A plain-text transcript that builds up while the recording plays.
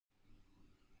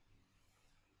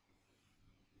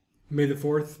May the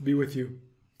 4th be with you.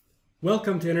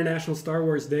 Welcome to International Star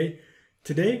Wars Day.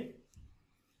 Today,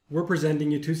 we're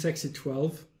presenting you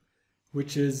 2Sexy12,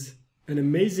 which is an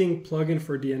amazing plugin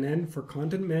for DNN for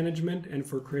content management and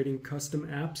for creating custom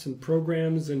apps and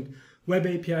programs and web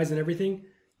APIs and everything,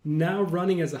 now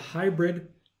running as a hybrid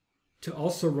to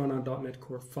also run on .NET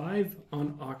Core 5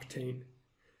 on Oqtane.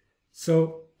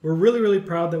 So we're really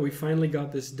proud that we finally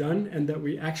got this done and that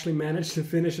we actually managed to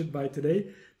finish it by today,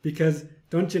 because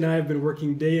Donchi and I have been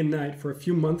working day and night for a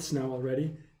few months now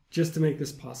already just to make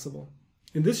this possible.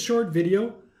 In this short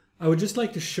video, I would just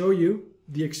like to show you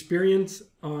the experience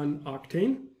on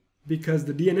Oqtane, because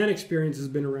the DNN experience has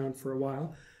been around for a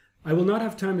while. I will not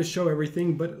have time to show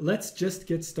everything, but let's just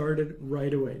get started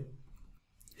right away.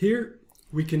 Here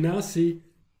we can now see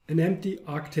an empty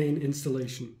Oqtane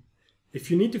installation. If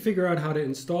you need to figure out how to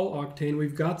install Oqtane,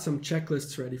 we've got some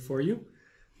checklists ready for you,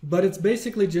 but it's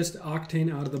basically just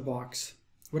Oqtane out of the box.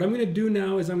 What I'm going to do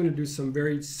now is I'm going to do some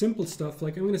very simple stuff,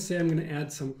 like I'm going to say I'm going to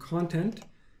add some content,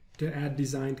 to add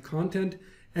designed content.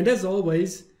 And as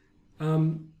always,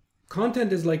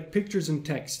 content is like pictures and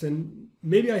text, and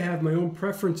maybe I have my own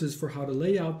preferences for how to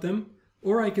lay out them,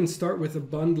 or I can start with a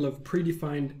bundle of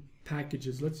predefined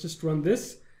packages. Let's just run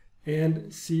this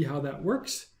and see how that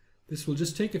works. This will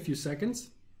just take a few seconds.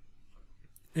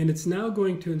 And it's now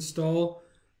going to install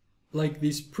like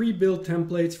these pre-built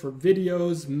templates for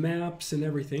videos, maps, and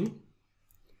everything.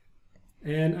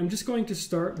 And I'm just going to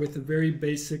start with a very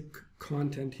basic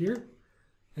content here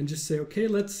and just say, okay,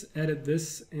 let's edit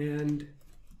this, and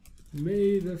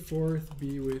may the 4th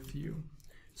be with you.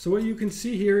 So what you can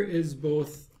see here is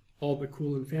both all the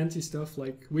cool and fancy stuff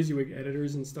like WYSIWYG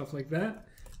editors and stuff like that.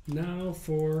 Now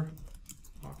for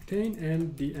Oqtane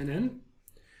and DNN.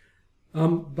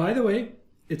 By the way,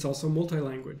 it's also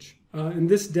multi-language. In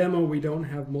this demo, we don't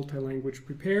have multi-language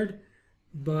prepared,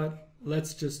 but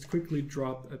let's just quickly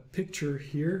drop a picture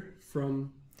here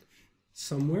from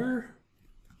somewhere.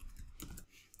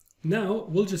 Now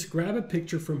we'll just grab a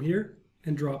picture from here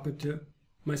and drop it to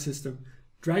my system.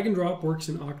 Drag and drop works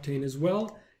in Oqtane as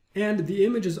well, and the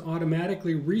image is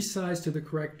automatically resized to the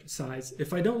correct size.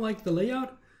 If I don't like the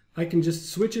layout, I can just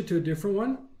switch it to a different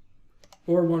one,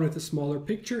 or one with a smaller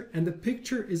picture, and the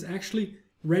picture is actually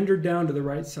rendered down to the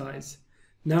right size.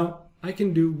 Now I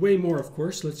can do way more, of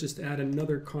course. Let's just add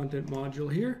another content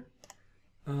module here.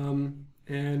 And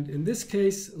in this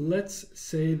case, let's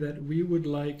say that we would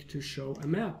like to show a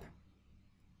map.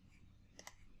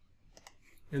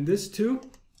 And this too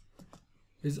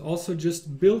is also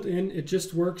just built in. It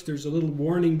just works. There's a little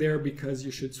warning there because you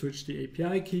should switch the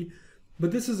API key.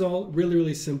 But this is all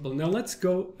really simple. Now let's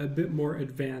go a bit more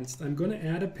advanced. I'm going to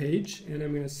add a page, and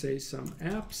I'm going to say some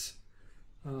apps.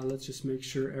 Let's just make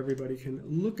sure everybody can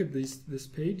look at this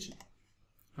page.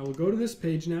 I will go to this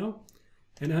page now,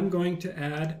 and I'm going to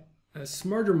add a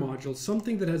smarter module,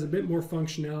 something that has a bit more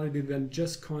functionality than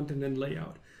just content and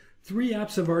layout. 3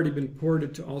 apps have already been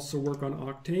ported to also work on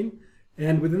Oqtane,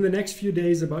 and within the next few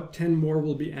days, about 10 more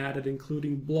will be added,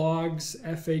 including blogs,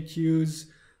 FAQs,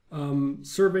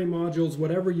 survey modules,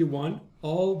 whatever you want.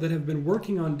 All that have been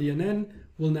working on DNN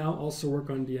will now also work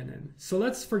on DNN. So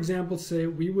let's, for example, say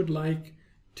we would like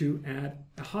to add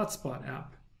a hotspot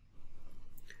app.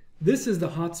 This is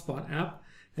the hotspot app,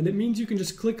 and it means you can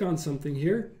just click on something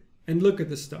here and look at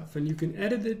the stuff, and you can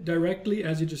edit it directly,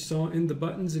 as you just saw in the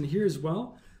buttons in here as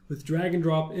well, with drag and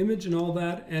drop image and all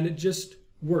that, and it just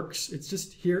works. It's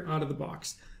just here out of the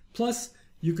box. Plus,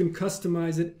 you can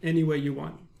customize it any way you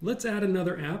want. Let's add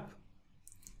another app.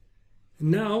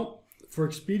 Now, for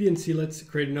expediency, let's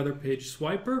create another page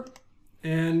swiper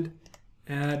and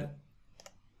add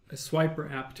a swiper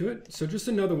app to it. So just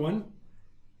another one.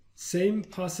 Same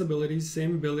possibilities,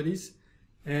 same abilities.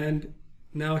 And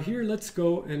now here, let's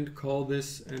go and call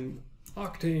this an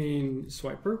Oqtane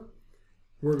swiper.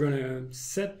 We're going to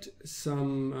set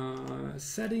some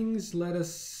settings. Let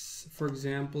us, for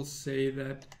example, say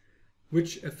that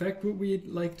which effect would we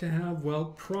like to have?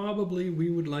 Well, probably we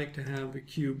would like to have the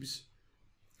cubes,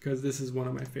 because this is one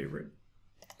of my favorite.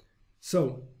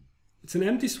 So it's an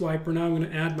empty swiper. Now I'm going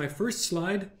to add my first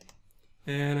slide,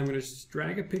 and I'm going to just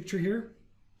drag a picture here,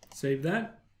 save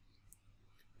that,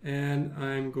 and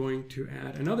I'm going to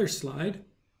add another slide.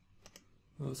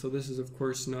 So this is, of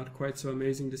course, not quite so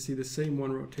amazing to see the same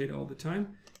one rotate all the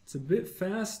time. It's a bit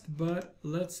fast, but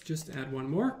let's just add one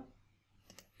more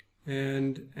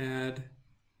and add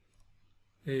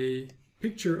a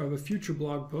picture of a future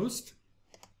blog post,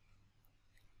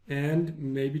 and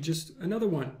maybe just another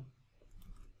one.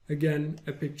 Again,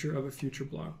 a picture of a future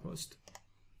blog post.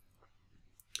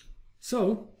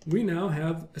 So we now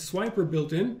have a swiper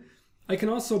built in, I can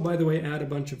also, by the way, add a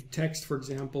bunch of text, for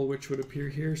example, which would appear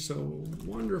here. So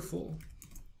wonderful.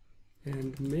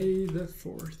 And May the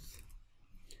 4th.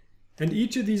 And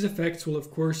each of these effects will, of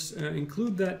course,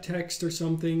 include that text or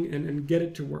something and get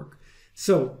it to work.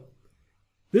 So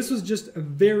this was just a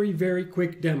very, very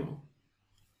quick demo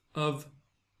of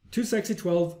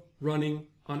 2Sexy12 running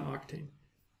on Oqtane.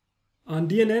 On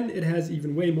DNN, it has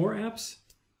even way more apps,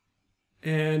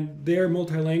 and their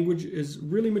multi-language is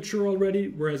really mature already,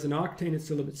 whereas in Oqtane, it's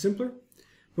still a bit simpler.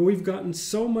 But we've gotten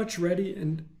so much ready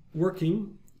and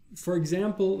working. For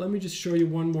example, let me just show you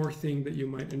one more thing that you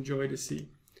might enjoy to see.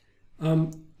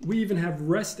 We even have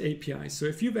REST APIs. So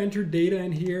if you've entered data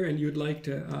in here and you'd like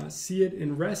to see it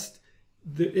in REST,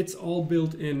 it's all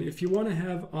built in. If you want to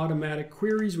have automatic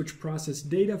queries which process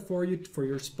data for you for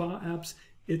your spa apps,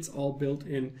 it's all built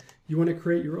in. You want to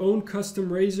create your own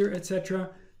custom razor,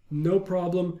 etc., no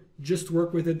problem, just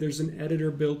work with it. There's an editor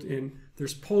built in.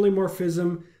 There's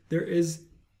polymorphism. There is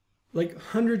like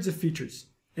hundreds of features.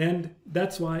 And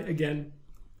that's why, again,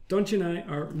 Donchi and I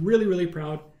are really, really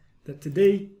proud that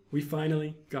today we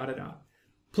finally got it out.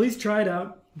 Please try it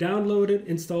out, download it,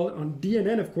 install it on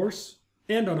DNN, of course,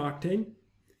 and on Oqtane.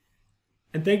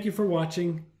 And thank you for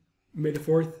watching. May the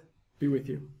 4th be with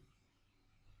you.